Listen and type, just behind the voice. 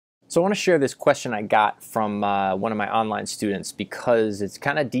So I want to share this question I got from one of my online students because it's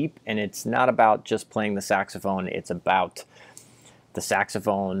kind of deep and it's not about just playing the saxophone. It's about the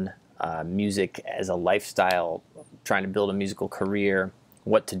saxophone, music as a lifestyle, trying to build a musical career,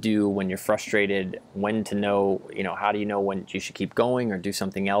 what to do when you're frustrated, when to know, how do you know when you should keep going or do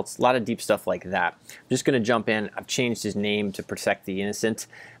something else. A lot of deep stuff like that. I'm just going to jump in. I've changed his name to protect the innocent.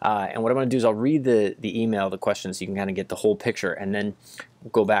 And what I'm going to do is I'll read the email, the question, so you can kind of get the whole picture, and then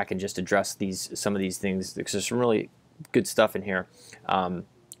go back and just address some of these things because there's some really good stuff in here.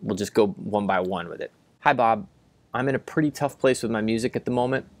 We'll just go one by one with it. Hi, Bob. I'm in a pretty tough place with my music at the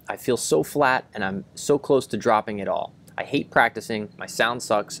moment. I feel so flat and I'm so close to dropping it all. I hate practicing, my sound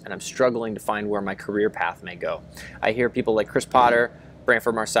sucks, and I'm struggling to find where my career path may go. I hear people like Chris Potter,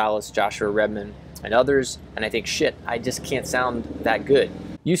 Branford Marsalis, Joshua Redman, and others, and I think, shit, I just can't sound that good.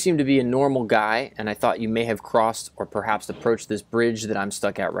 You seem to be a normal guy, and I thought you may have crossed or perhaps approached this bridge that I'm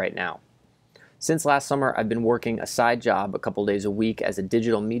stuck at right now. Since last summer, I've been working a side job a couple days a week as a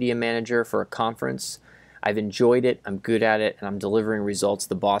digital media manager for a conference. I've enjoyed it, I'm good at it, and I'm delivering results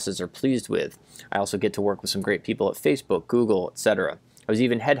the bosses are pleased with. I also get to work with some great people at Facebook, Google, etc. I was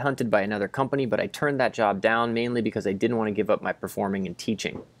even headhunted by another company, but I turned that job down mainly because I didn't want to give up my performing and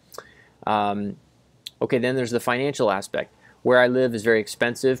teaching. Okay, then there's the financial aspect. Where I live is very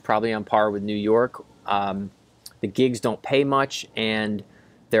expensive, probably on par with New York. The gigs don't pay much, and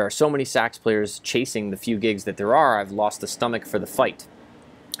there are so many sax players chasing the few gigs that there are, I've lost the stomach for the fight.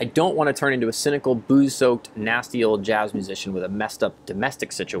 I don't want to turn into a cynical, booze-soaked, nasty old jazz musician with a messed up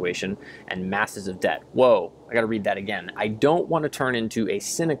domestic situation and masses of debt. Whoa, I gotta read that again. I don't want to turn into a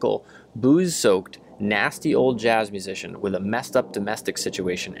cynical, booze-soaked, nasty old jazz musician with a messed up domestic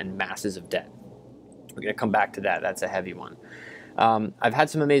situation and masses of debt. We're gonna come back to that, that's a heavy one. I've had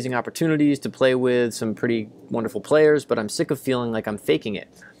some amazing opportunities to play with some pretty wonderful players, but I'm sick of feeling like I'm faking it.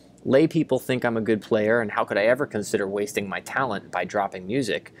 Lay people think I'm a good player, and how could I ever consider wasting my talent by dropping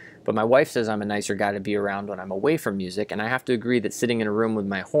music? But my wife says I'm a nicer guy to be around when I'm away from music, and I have to agree that sitting in a room with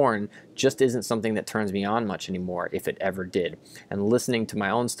my horn just isn't something that turns me on much anymore, if it ever did. And listening to my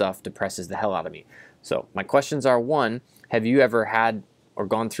own stuff depresses the hell out of me. So my questions are, 1, have you ever had or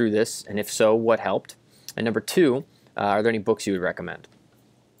gone through this? And if so, what helped? And number 2, are there any books you would recommend?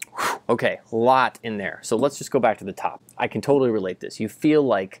 Okay, a lot in there. So let's just go back to the top. I can totally relate this. You feel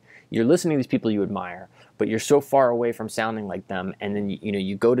like you're listening to these people you admire, but you're so far away from sounding like them, and then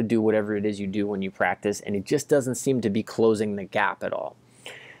you go to do whatever it is you do when you practice, and it just doesn't seem to be closing the gap at all.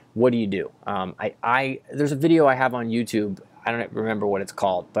 What do you do? There's a video I have on YouTube. I don't remember what it's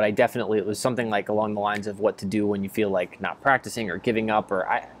called, but it was something like along the lines of what to do when you feel like not practicing or giving up, or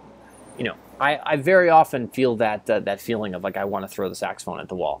I very often feel that feeling of like I want to throw the saxophone at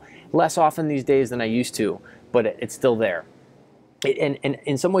the wall. Less often these days than I used to, but it's still there. And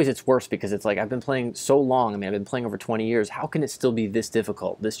in some ways it's worse because it's like I've been playing so long. I mean, I've been playing over 20 years. How can it still be this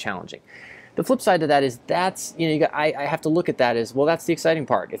difficult, this challenging? The flip side to that is I have to look at that as, well, that's the exciting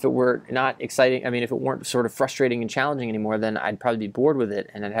part. If it were not exciting, if it weren't sort of frustrating and challenging anymore, then I'd probably be bored with it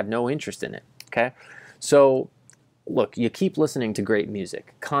and I'd have no interest in it, okay? So look, you keep listening to great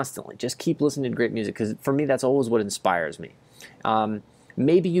music constantly. Just keep listening to great music because for me, that's always what inspires me.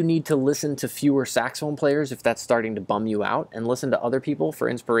 Maybe you need to listen to fewer saxophone players if that's starting to bum you out, and listen to other people for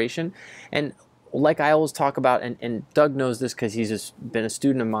inspiration. And like I always talk about, and Doug knows this because he's just been a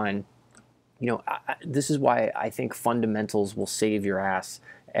student of mine, this is why I think fundamentals will save your ass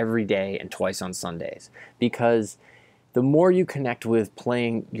every day and twice on Sundays. Because the more you connect with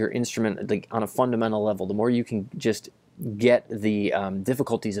playing your instrument like on a fundamental level, the more you can just get the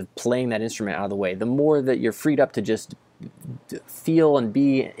difficulties of playing that instrument out of the way, the more that you're freed up to just feel and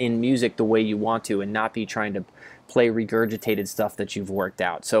be in music the way you want to and not be trying to play regurgitated stuff that you've worked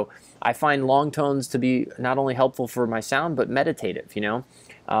out. So I find long tones to be not only helpful for my sound, but meditative,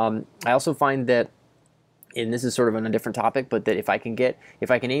 I also find that, and this is sort of on a different topic, but that if I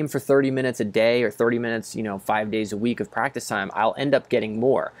can aim for 30 minutes a day or 30 minutes, 5 days a week of practice time, I'll end up getting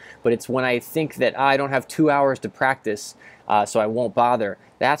more. But it's when I think that I don't have 2 hours to practice, so I won't bother,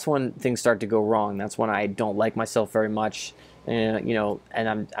 that's when things start to go wrong. That's when I don't like myself very much, and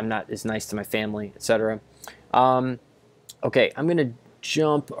I'm not as nice to my family, etc. Okay, I'm gonna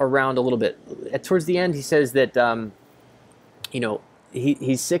jump around a little bit. Towards the end, he says that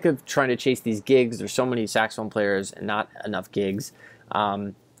he's sick of trying to chase these gigs. There's so many saxophone players and not enough gigs,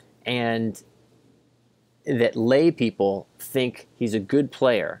 and that lay people think he's a good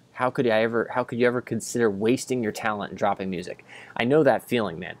player, how could you ever consider wasting your talent and dropping music? I know that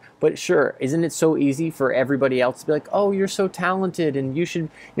feeling, man. But sure, isn't it so easy for everybody else to be like, oh, you're so talented and you should,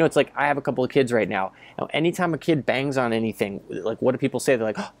 it's like I have a couple of kids right now. Now, anytime a kid bangs on anything, like what do people say? They're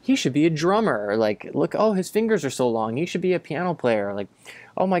like, oh, he should be a drummer. Or like, look, oh, his fingers are so long. He should be a piano player. Like,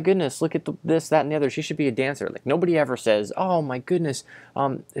 oh my goodness, look at this, that, and the other. She should be a dancer. Like nobody ever says, oh my goodness,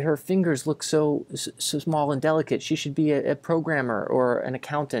 her fingers look so small and delicate. She should be a programmer or an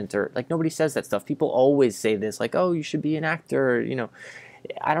accountant, or like nobody says that stuff. People always say this, like, oh, you should be an actor.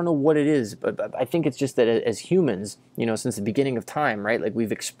 I don't know what it is, but I think it's just that as humans, since the beginning of time, right? Like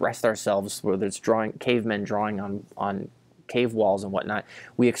we've expressed ourselves, whether it's cavemen drawing on cave walls and whatnot.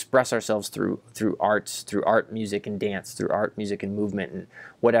 We express ourselves through art, music, and dance, through art, music, and movement, and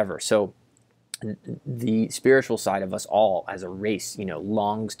whatever. So the spiritual side of us all, as a race,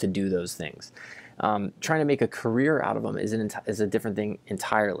 longs to do those things. Trying to make a career out of them is a different thing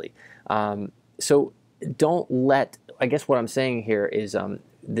entirely. So don't let. I guess what I'm saying here is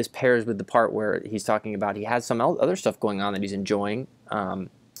this pairs with the part where he's talking about he has some other stuff going on that he's enjoying.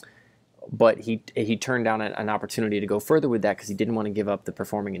 But he turned down an opportunity to go further with that because he didn't want to give up the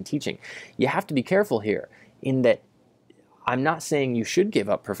performing and teaching. You have to be careful here in that I'm not saying you should give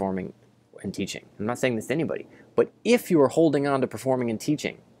up performing and teaching. I'm not saying this to anybody. But if you are holding on to performing and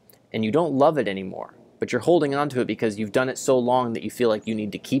teaching and you don't love it anymore, but you're holding on to it because you've done it so long that you feel like you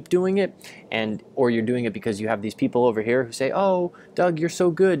need to keep doing it, or you're doing it because you have these people over here who say, oh, Doug, you're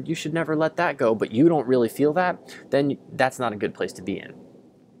so good, you should never let that go, but you don't really feel that, then that's not a good place to be in.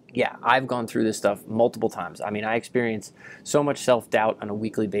 Yeah, I've gone through this stuff multiple times. I mean, I experience so much self-doubt on a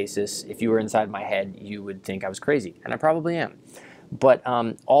weekly basis. If you were inside my head, you would think I was crazy, and I probably am. But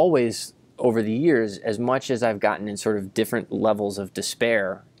always over the years, as much as I've gotten in sort of different levels of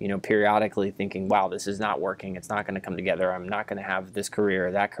despair, periodically thinking, wow, this is not working, it's not going to come together, I'm not going to have this career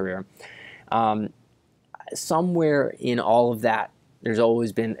or that career. Somewhere in all of that, there's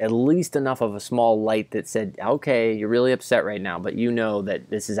always been at least enough of a small light that said, okay, you're really upset right now, but you know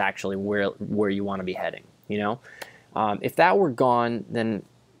that this is actually where you want to be heading, If that were gone, then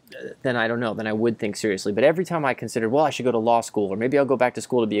I don't know, then I would think seriously. But every time I considered, well, I should go to law school, or maybe I'll go back to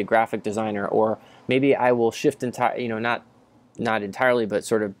school to be a graphic designer, or maybe I will shift not entirely, but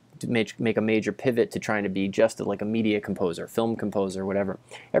sort of to make a major pivot to trying to be just like a media composer, film composer, whatever.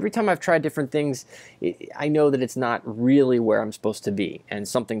 Every time I've tried different things, I know that it's not really where I'm supposed to be, and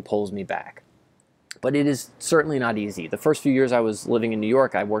something pulls me back. But it is certainly not easy. The first few years I was living in New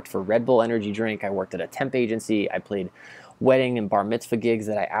York, I worked for Red Bull Energy Drink, I worked at a temp agency, I played wedding and bar mitzvah gigs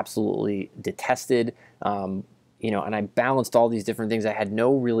that I absolutely detested, and I balanced all these different things. I had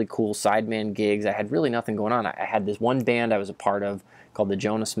no really cool sideman gigs. I had really nothing going on. I had this one band I was a part of called the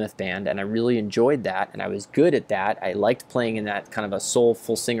Jonah Smith Band, and I really enjoyed that, and I was good at that. I liked playing in that kind of a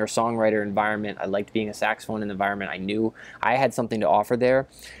soulful singer-songwriter environment. I liked being a saxophone in the environment. I knew I had something to offer there,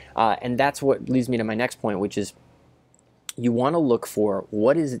 and that's what leads me to my next point, which is you want to look for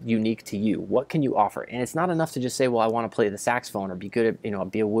what is unique to you. What can you offer? And it's not enough to just say, well, I want to play the saxophone or be good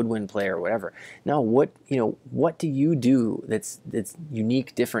at, be a woodwind player or whatever. No, what do you do that's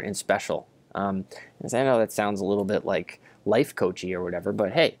unique, different, and special? And I know that sounds a little bit like life coachy or whatever,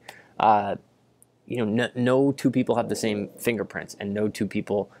 but hey, no two people have the same fingerprints, and no two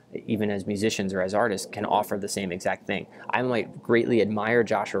people, even as musicians or as artists, can offer the same exact thing. I might greatly admire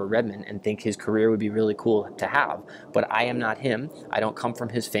Joshua Redman and think his career would be really cool to have, but I am not him. I don't come from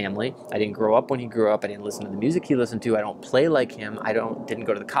his family. I didn't grow up when he grew up. I didn't listen to the music he listened to. I don't play like him. Didn't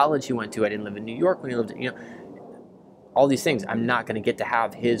go to the college he went to. I didn't live in New York when he lived, all these things. I'm not going to get to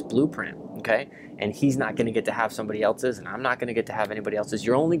have his blueprint, okay? And he's not going to get to have somebody else's, and I'm not going to get to have anybody else's.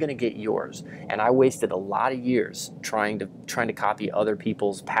 You're only going to get yours. And I wasted a lot of years trying to copy other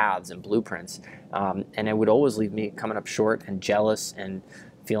people's paths and blueprints, and it would always leave me coming up short and jealous and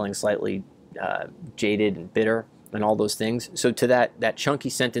feeling slightly jaded and bitter and all those things. So to that chunky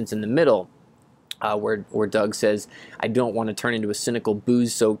sentence in the middle, where Doug says, I don't want to turn into a cynical,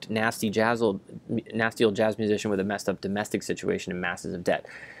 booze-soaked, nasty old jazz musician with a messed up domestic situation and masses of debt.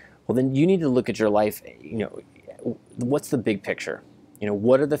 Well, then you need to look at your life, what's the big picture?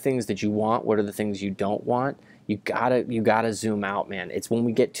 What are the things that you want? What are the things you don't want? You gotta zoom out, man. It's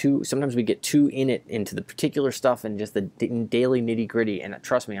when sometimes we get too into the particular stuff and just the daily nitty-gritty, and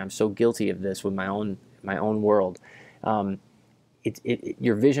trust me, I'm so guilty of this with my own world.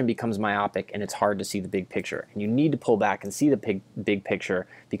 Your vision becomes myopic, and it's hard to see the big picture. And you need to pull back and see the big picture,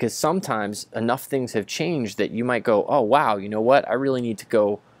 because sometimes enough things have changed that you might go, oh, wow, you know what? I really need to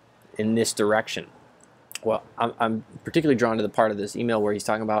go in this direction. Well, I'm particularly drawn to the part of this email where he's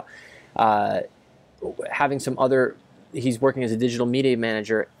talking about having some other he's working as a digital media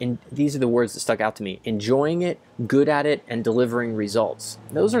manager, and these are the words that stuck out to me: enjoying it, good at it, and delivering results.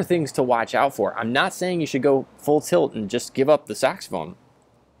 Those are things to watch out for. I'm not saying you should go full tilt and just give up the saxophone.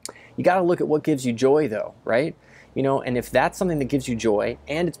 You got to look at what gives you joy, though, right? You know, and if that's something that gives you joy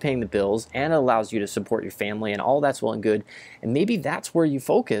and it's paying the bills and it allows you to support your family and all that's well and good, and maybe that's where you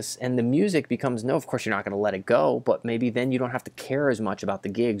focus, and the music becomes, no, of course you're not going to let it go, but maybe then you don't have to care as much about the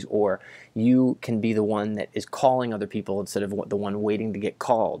gigs, or you can be the one that is calling other people instead of the one waiting to get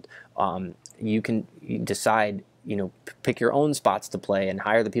called. You can decide, you know, pick your own spots to play and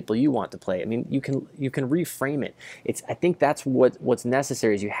hire the people you want to play. I mean, you can reframe it. I think that's what's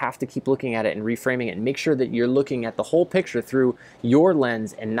necessary, is you have to keep looking at it and reframing it, and make sure that you're looking at the whole picture through your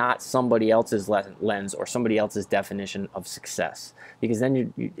lens and not somebody else's lens or somebody else's definition of success. Because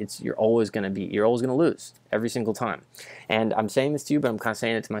then you're always going to lose every single time. And I'm saying this to you, but I'm kind of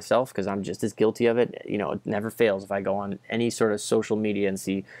saying it to myself because I'm just as guilty of it. You know, it never fails. If I go on any sort of social media and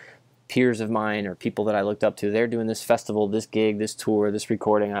see peers of mine or people that I looked up to, they're doing this festival, this gig, this tour, this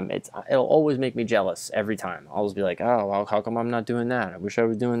recording, it'll always make me jealous every time. I'll always be like, oh, well, how come I'm not doing that? I wish I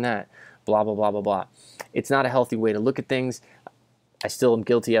was doing that. Blah, blah, blah, blah, blah. It's not a healthy way to look at things. I still am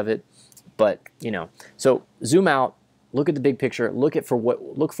guilty of it, but, you know. So zoom out, look at the big picture, look for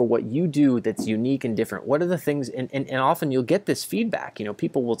what you do that's unique and different. What are the things, and often you'll get this feedback. You know,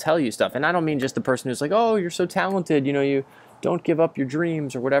 people will tell you stuff, and I don't mean just the person who's like, oh, you're so talented, you know, you don't give up your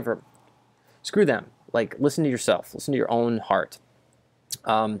dreams or whatever. Screw them. Like, listen to yourself. Listen to your own heart.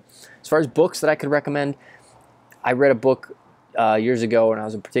 As far as books that I could recommend, I read a book years ago, and I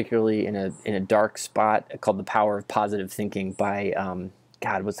was particularly in a dark spot, called The Power of Positive Thinking by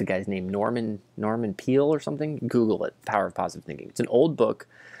God, what's the guy's name? Norman Peale or something? Google it. Power of Positive Thinking. It's an old book,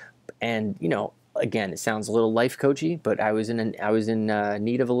 and you know, again, it sounds a little life coachy, but I was in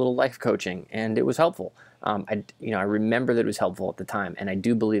need of a little life coaching, and it was helpful. I remember that it was helpful at the time, and I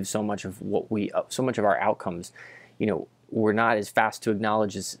do believe so much of our outcomes, you know, we're not as fast to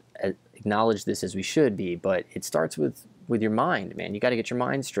acknowledge this as we should be. But it starts with your mind, man. You got to get your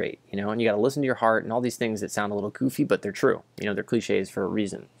mind straight, you know, and you got to listen to your heart and all these things that sound a little goofy, but they're true. You know, they're cliches for a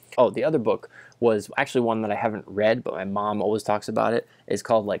reason. Oh, the other book was actually one that I haven't read, but my mom always talks about it. It's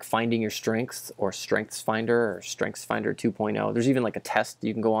called like Finding Your Strengths, or Strengths Finder, or Strengths Finder 2.0. There's even like a test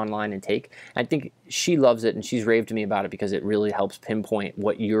you can go online and take. I think she loves it, and she's raved to me about it because it really helps pinpoint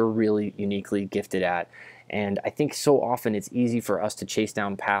what you're really uniquely gifted at. And I think so often it's easy for us to chase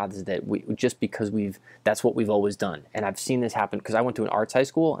down paths that just because that's what we've always done. And I've seen this happen because I went to an arts high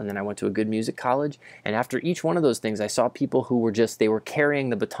school, and then I went to a good music college. And after each one of those things, I saw people who were they were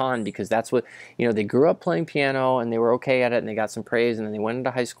carrying the baton, because that's what, you know, they grew up playing piano and they were okay at it and they got some praise, and then they went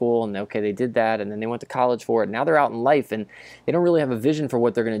into high school and okay, they did that, and then they went to college for it. Now they're out in life and they don't really have a vision for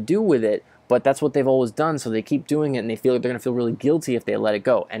what they're going to do with it. But that's what they've always done, so they keep doing it, and they feel like they're going to feel really guilty if they let it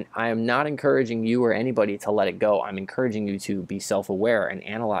go. And I am not encouraging you or anybody to let it go. I'm encouraging you to be self-aware and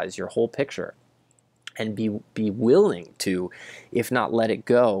analyze your whole picture, and be willing to, if not let it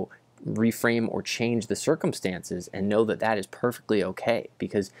go, reframe or change the circumstances, and know that that is perfectly okay,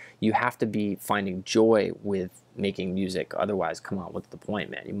 because you have to be finding joy with making music. Otherwise, come on, what's the point,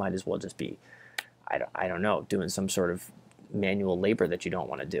 man? You might as well just be, I don't know, doing some sort of manual labor that you don't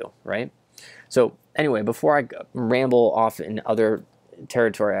want to do, right? So anyway, before I ramble off in other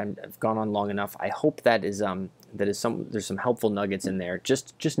territory, I've gone on long enough. I hope there's some helpful nuggets in there.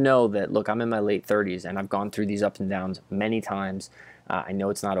 Just know that, look, I'm in my late 30s, and I've gone through these ups and downs many times. I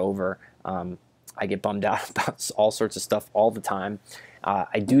know it's not over. I get bummed out about all sorts of stuff all the time.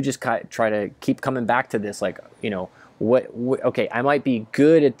 I do just try to keep coming back to this, like, you know, okay, I might be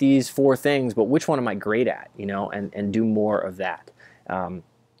good at these 4 things, but which one am I great at, you know, and do more of that.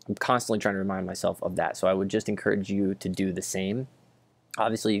 I'm constantly trying to remind myself of that. So I would just encourage you to do the same.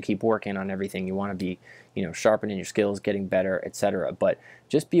 Obviously, you keep working on everything. You want to be, you know, sharpening your skills, getting better, etc. But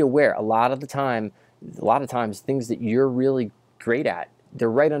just be aware. A lot of times, things that you're really great at,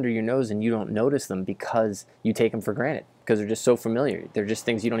 they're right under your nose, and you don't notice them because you take them for granted, because they're just so familiar. They're just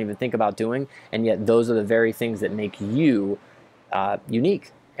things you don't even think about doing, and yet those are the very things that make you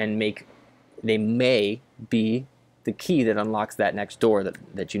unique, and they may be the key that unlocks that next door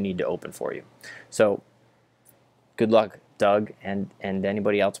that you need to open for you. So good luck, Doug, and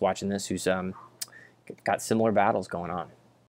anybody else watching this who's got similar battles going on.